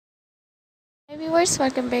Hi viewers,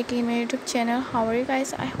 welcome back in my YouTube channel. How are you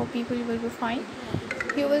guys? I hope people will be fine.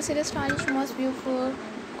 You will see the stylish, most beautiful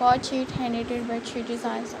cord sheet, hand-knitted bedsheet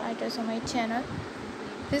designs items on my channel.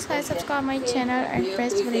 Please guys subscribe my channel and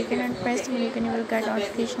press the bell icon you will get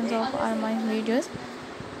notifications of all my videos.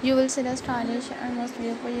 You will see the stylish and most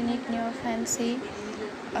beautiful, unique, new, fancy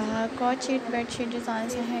cord sheet bedsheet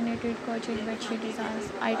designs, hand-knitted cord sheet bedsheet designs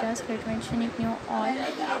items created unique, new, all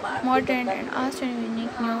modern and outstanding,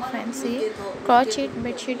 unique, new, fancy cord sheet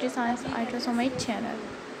bedsheet designs items on my channel.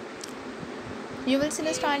 You will see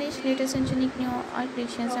the stylish, latest and unique new art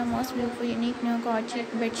creations and most beautiful, unique, new cord sheet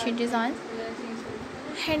bedsheet designs,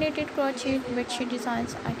 hand-knitted crochet bedsheet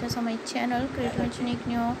designs items on my channel. Created unique,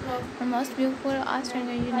 new, and most beautiful,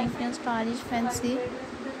 outstanding, unique, new, stylish, fancy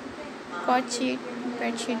cord sheet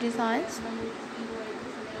bedsheet designs.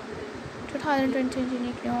 2020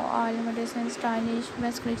 unique, new, all modern and stylish,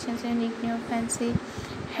 best collections, unique, new, fancy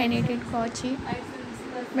hand-knitted cord sheet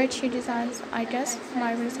bedsheet designs items,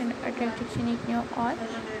 marvelous and attractive, unique, new, all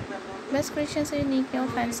best collections, unique, new,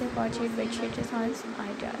 fancy cord sheet bedsheet designs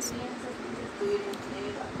items.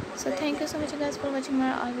 So thank you so much guys for watching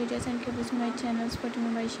my all videos and keep watching my channel, supporting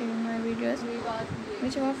me by sharing my videos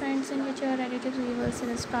with your friends and with your relatives. You will see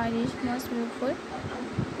the stylish, most beautiful,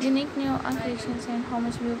 unique, new creations and how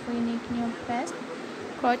much beautiful, unique, new, best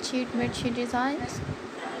cord sheet bedsheet designs.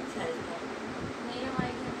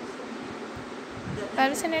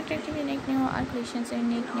 Paris and attractive, unique, new creations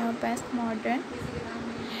and unique, new, best modern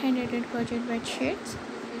hand-knitted crochet bed sheets.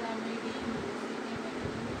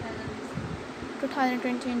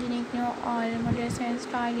 2020 unique, new, all modern and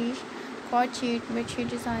stylish cord sheet bedsheet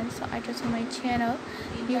designs items on my channel.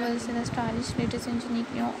 You will see the stylish, latest and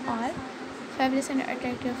unique, new, all fabulous and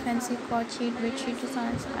attractive, fancy cord sheet bedsheet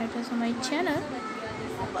designs items on my channel.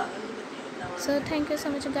 So thank you so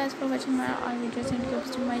much guys for watching my all videos and keep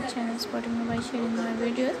watching my channel, supporting me by sharing my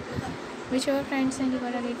videos with your friends and your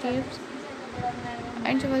relatives.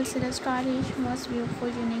 And you will see the stylish, most beautiful,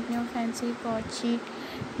 unique, new, fancy cord sheet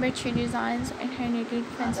bedsheet designs and hand-knitted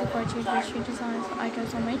fancy cord sheet bedsheet designs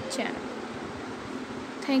items on my channel.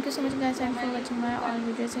 Thank you so much guys and for watching my all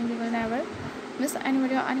videos, and you will never miss any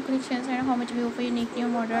video, any collections, and how much beautiful, unique, new,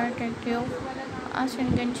 modern, attractive,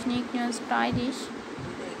 outstanding and unique, new, stylish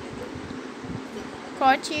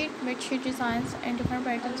cord sheet bedsheet designs and different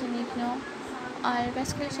patterns, unique, new, all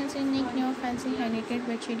best collections, unique, new, fancy hand-knitted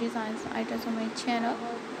bedsheet designs items on my channel.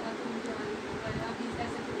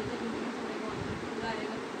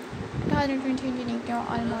 2020 unique, new,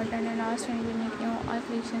 all modern and outstanding, unique, new, all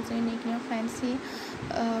collections, unique, new, fancy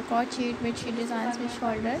cord sheet bedsheet designs with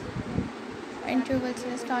shoulder. And you will see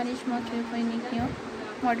the stylish, most beautiful, unique, new,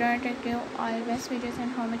 modern, attractive, all best videos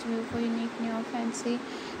and how much beautiful, unique, new, fancy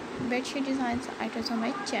bedsheet designs items on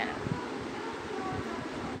my channel.